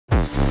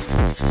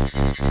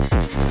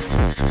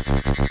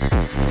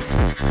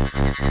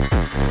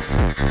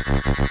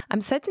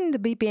I'm setting the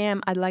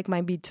BPM I'd like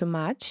my beat to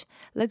match.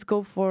 Let's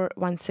go for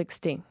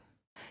 160.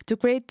 To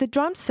create the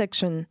drums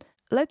section,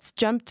 let's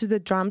jump to the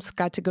drums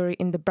category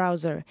in the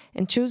browser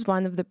and choose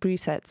one of the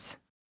presets.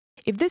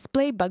 If this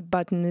playback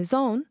button is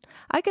on,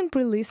 I can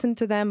pre-listen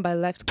to them by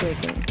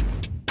left-clicking.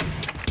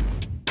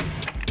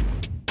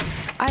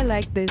 I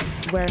like this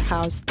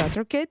warehouse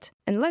starter kit,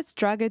 and let's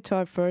drag it to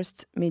our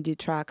first MIDI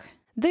track.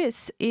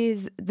 This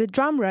is the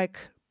drum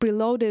rack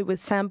preloaded with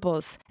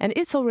samples, and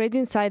it's already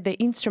inside the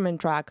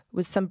instrument track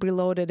with some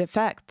preloaded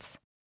effects.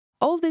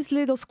 All these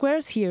little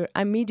squares here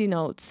are MIDI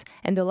notes,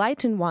 and the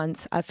lightened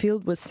ones are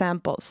filled with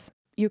samples.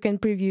 You can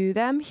preview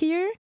them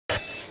here.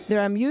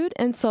 There are mute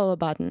and solo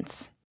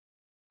buttons.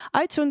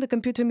 I turn the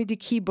computer MIDI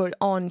keyboard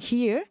on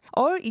here,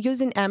 or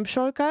using amp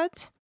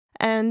shortcut,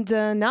 and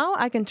now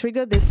I can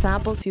trigger these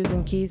samples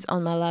using keys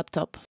on my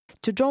laptop.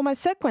 To draw my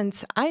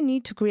sequence, I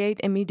need to create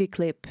a MIDI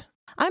clip.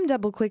 I'm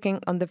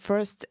double-clicking on the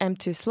first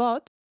empty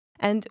slot,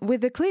 and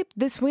with the clip,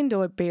 this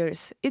window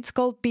appears. It's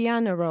called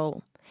Piano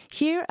Roll.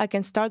 Here I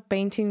can start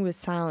painting with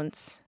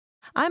sounds.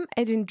 I'm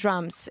adding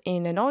drums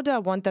in an order I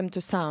want them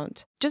to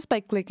sound, just by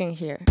clicking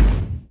here.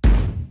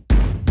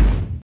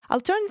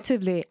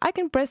 Alternatively, I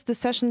can press the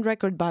session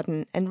record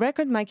button and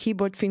record my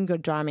keyboard finger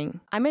drumming.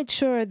 I made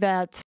sure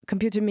that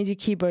computer MIDI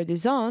keyboard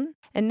is on,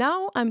 and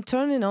now I'm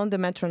turning on the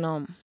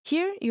metronome.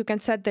 Here you can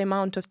set the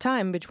amount of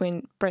time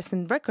between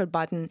pressing record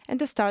button and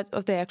the start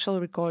of the actual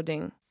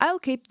recording. I'll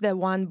keep the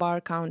 1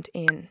 bar count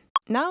in.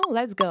 Now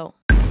let's go!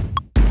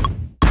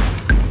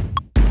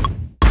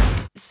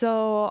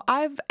 So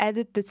I've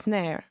added the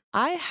snare.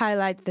 I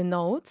highlight the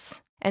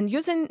notes, and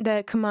using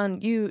the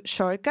Command U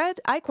shortcut,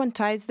 I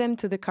quantize them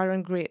to the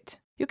current grid.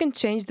 You can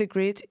change the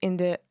grid in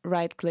the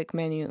right-click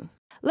menu.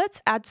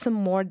 Let's add some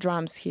more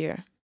drums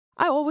here.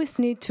 I always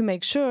need to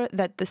make sure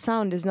that the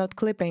sound is not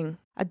clipping,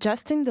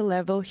 adjusting the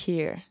level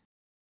here.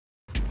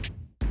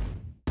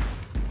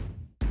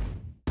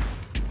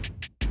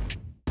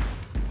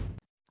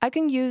 I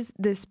can use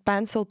this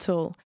pencil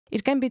tool.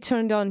 It can be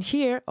turned on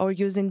here or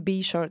using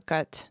B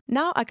shortcut.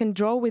 Now I can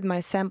draw with my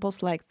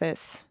samples like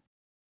this.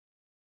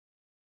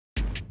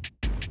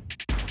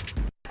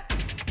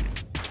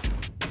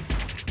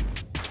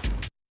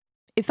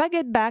 If I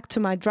get back to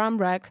my drum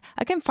rack,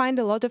 I can find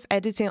a lot of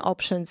editing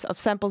options of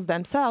samples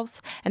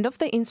themselves and of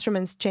the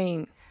instrument's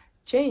chain.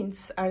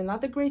 Chains are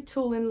another great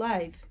tool in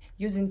Live.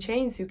 Using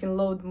chains, you can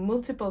load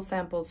multiple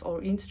samples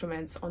or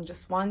instruments on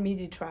just one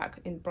MIDI track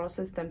and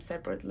process them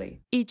separately.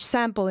 Each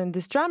sample in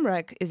this drum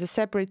rack is a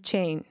separate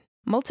chain.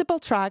 Multiple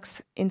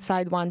tracks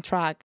inside one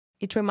track.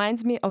 It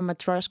reminds me of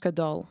Matryoshka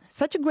doll.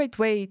 Such a great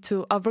way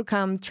to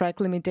overcome track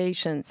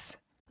limitations.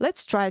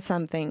 Let's try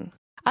something.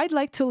 I'd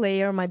like to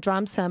layer my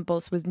drum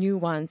samples with new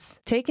ones,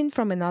 taken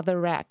from another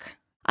rack.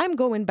 I'm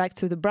going back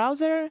to the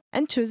browser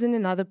and choosing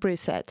another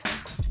preset.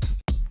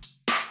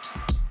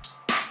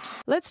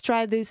 Let's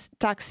try this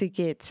Taxi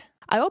kit.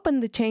 I open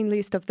the chain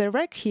list of the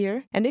rack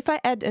here, and if I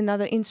add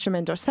another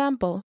instrument or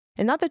sample,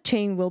 another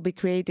chain will be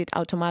created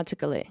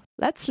automatically.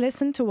 Let's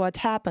listen to what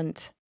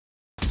happened.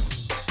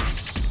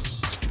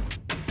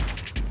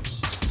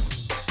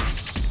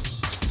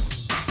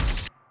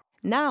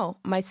 Now,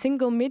 my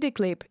single MIDI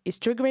clip is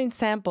triggering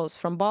samples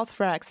from both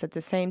racks at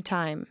the same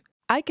time.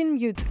 I can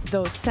mute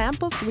those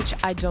samples which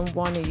I don't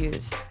want to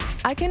use.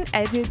 I can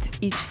edit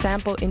each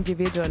sample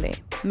individually,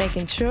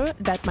 making sure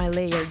that my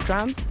layered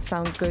drums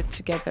sound good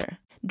together.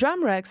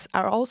 Drum racks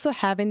are also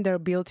having their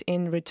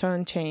built-in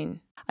return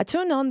chain. I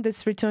turn on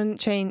this return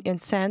chain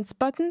and sends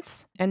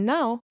buttons, and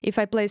now, if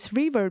I place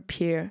reverb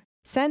here,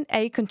 send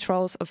A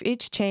controls of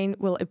each chain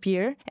will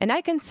appear, and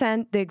I can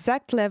send the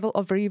exact level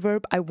of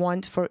reverb I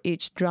want for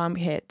each drum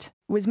hit.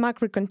 With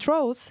macro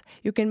controls,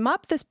 you can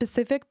map the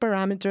specific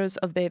parameters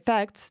of the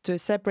effects to a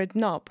separate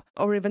knob,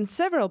 or even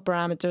several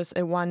parameters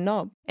in one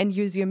knob, and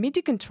use your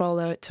MIDI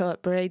controller to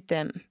operate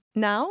them.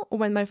 Now,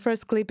 when my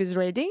first clip is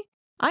ready,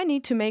 I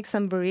need to make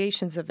some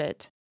variations of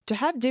it, to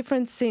have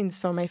different scenes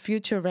for my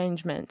future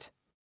arrangement.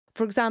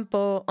 For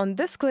example, on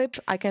this clip,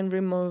 I can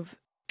remove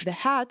the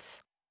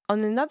hats.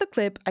 On another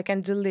clip, I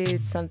can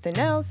delete something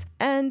else,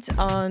 and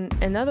on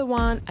another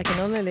one, I can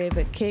only leave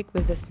a kick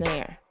with the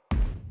snare.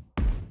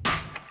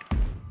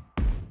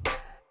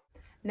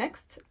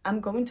 Next, I'm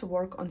going to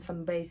work on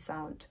some bass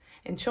sound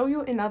and show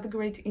you another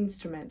great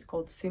instrument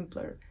called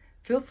Simpler.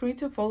 Feel free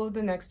to follow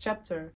the next chapter.